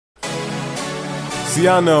See,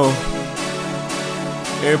 I know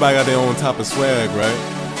everybody got their own type of swag, right?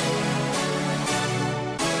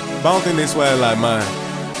 But I don't think they swag like mine.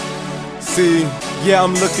 See, yeah,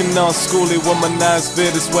 I'm looking all schooly with my nice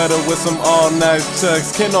fitted sweater with some all nice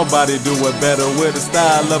chucks. Can't nobody do it better with a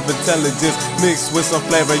style of intelligence mixed with some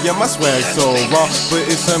flavor. Yeah, my swag's so raw, but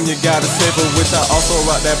it's something you gotta savor. Which I also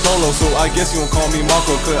rock that polo, so I guess you don't call me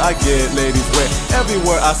Marco, cause I get ladies wet. Every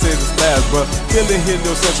word I say is fast, bruh. Feeling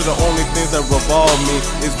heliocentric, the only things that revolve me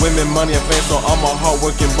is women, money, and fame. So I'm a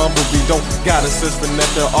hardworking bumblebee. Don't gotta search for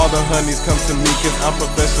nectar. All the honeys come to me, cause I'm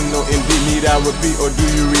professional indeed. Need I repeat, or do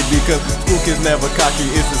you read? Because SChOOlKiD's never cocky,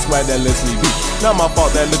 it's the swag that lets me be. Not my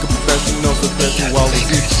fault that looking professional, suppress you always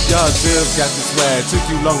see. Y'all just got the swag, took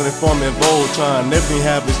you longer than forming Voltron. Everything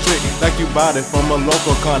have its trick, like you bought it from a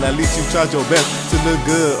local con. At least you tried your best to look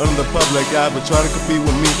good under the public eye. But trying to compete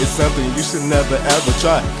with me is something you should never ever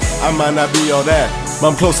try. I might not be all that,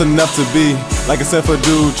 but I'm close enough to be like a Sepher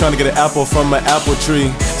dude trying to get an apple from an apple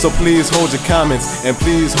tree. So please hold your comments and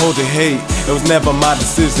please hold your hate. It was never my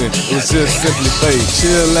decision, it was just simply fate.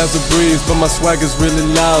 Chill as a breeze, but my swag is really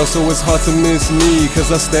loud, so it's hard to miss me, cause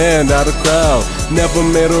I stand out of crowd. Never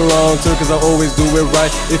made a wrong turn, cause I always do it right.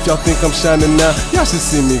 If y'all think I'm shining now, y'all should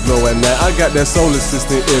see me glow at night. I got that solar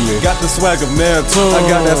system in me, got the swag of Neptune. I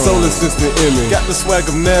got that solar system in me, got the swag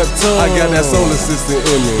of Neptune. I got that solar system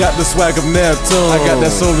in me, got the swag of Neptune. I got that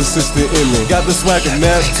solar system in me, got the swag of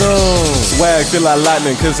Neptune. Swag feel like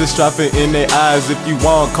lightning, cause it's dropping in their eyes. If you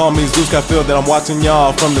want, call me Zeus, I feel that I'm watching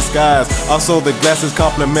y'all from the skies. Also the glasses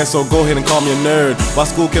compliment, so go ahead and call me a nerd. While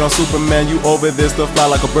SChOOlKiD on Superman, you over there still fly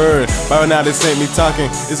like a bird. By now this ain't me talking,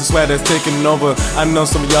 it's a swag that's taking over. I know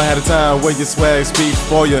some of y'all had a time where your swag speaks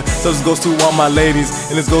for you. So this goes to all my ladies,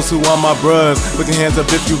 and this goes to all my bros. Put your hands up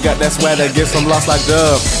if you got that swag that gets them lost like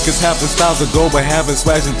Dove. Cause half the styles are gold, but having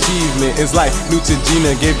swag's achievement. It's like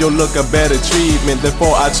Neutrogena gave your look a better treatment.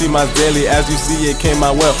 Therefore I treat my daily as you see it came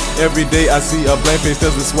out well. Every day I see a blank face,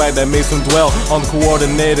 there's a swag that makes them dwell on the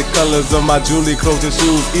coordinated colors of my jewelry, clothes, and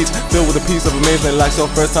shoes, each filled with a piece of amazement like so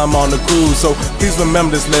first time on the cruise. So please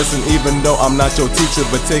remember this lesson, even though I'm not your teacher,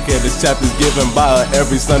 but take care, this chapter's given by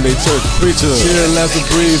every Sunday church preacher. Chill as a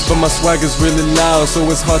breeze, but my swag is really loud, so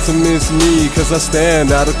it's hard to miss me, cause I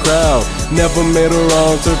stand out of crowd. Never made a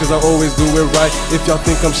wrong turn, cause I always do it right. If y'all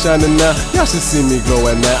think I'm shining now, y'all should see me glow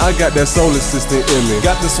at night. I got that solar system in me,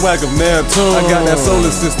 got the swag of Neptune. I got that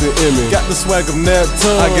solar system in me, got the swag of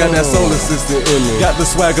Neptune. I got that solar system in me, got the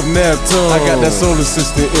swag of Neptune. I got that solar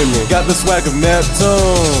system in me, got the swag of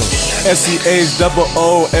Neptune.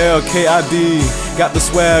 SChOOlKiD, got the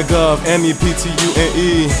swag of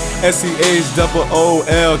Neptune. SChOOlKiD, got the swag of Neptune.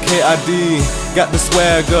 SChOOlKiD, got the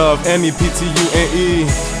swag of Neptune.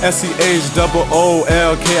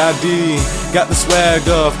 SChOOlKiD, got the swag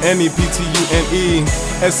of Neptune.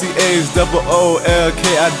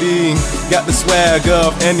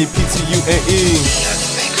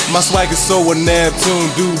 My swag is so a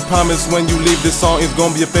Neptune. Dude, promise when you leave this song it's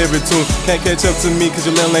gonna be your favorite tune. Can't catch up to me cause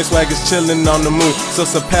your little lane swag is chillin' on the moon. So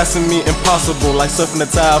surpassing me impossible, like surfing a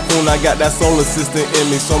typhoon. I got that solar system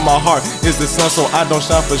in me, so my heart is the sun. So I don't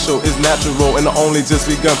shine for show, it's natural and only just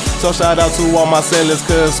begun. So shout out to all my sailors,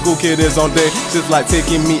 cause SChOOlKiD is on day. Just like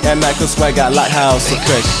taking me at night, cause swag got lighthouse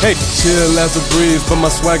effect. Hey, chill as a breeze, but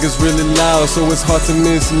my swag is really loud, so it's hard to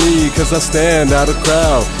miss me, cause I stand out of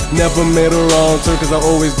crowd. Never made a wrong turn, cause I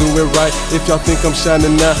always do it right. If y'all think I'm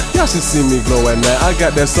shining now, y'all should see me glow at night. I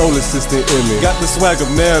got that solar system in me, got the swag of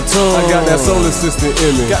Neptune. I got that solar system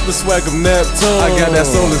in me, got the swag of Neptune. I got that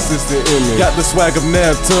solar system in me, got the swag of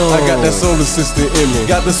Neptune. I got that solar system in me,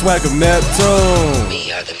 got the swag of Neptune.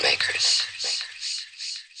 We are the makers.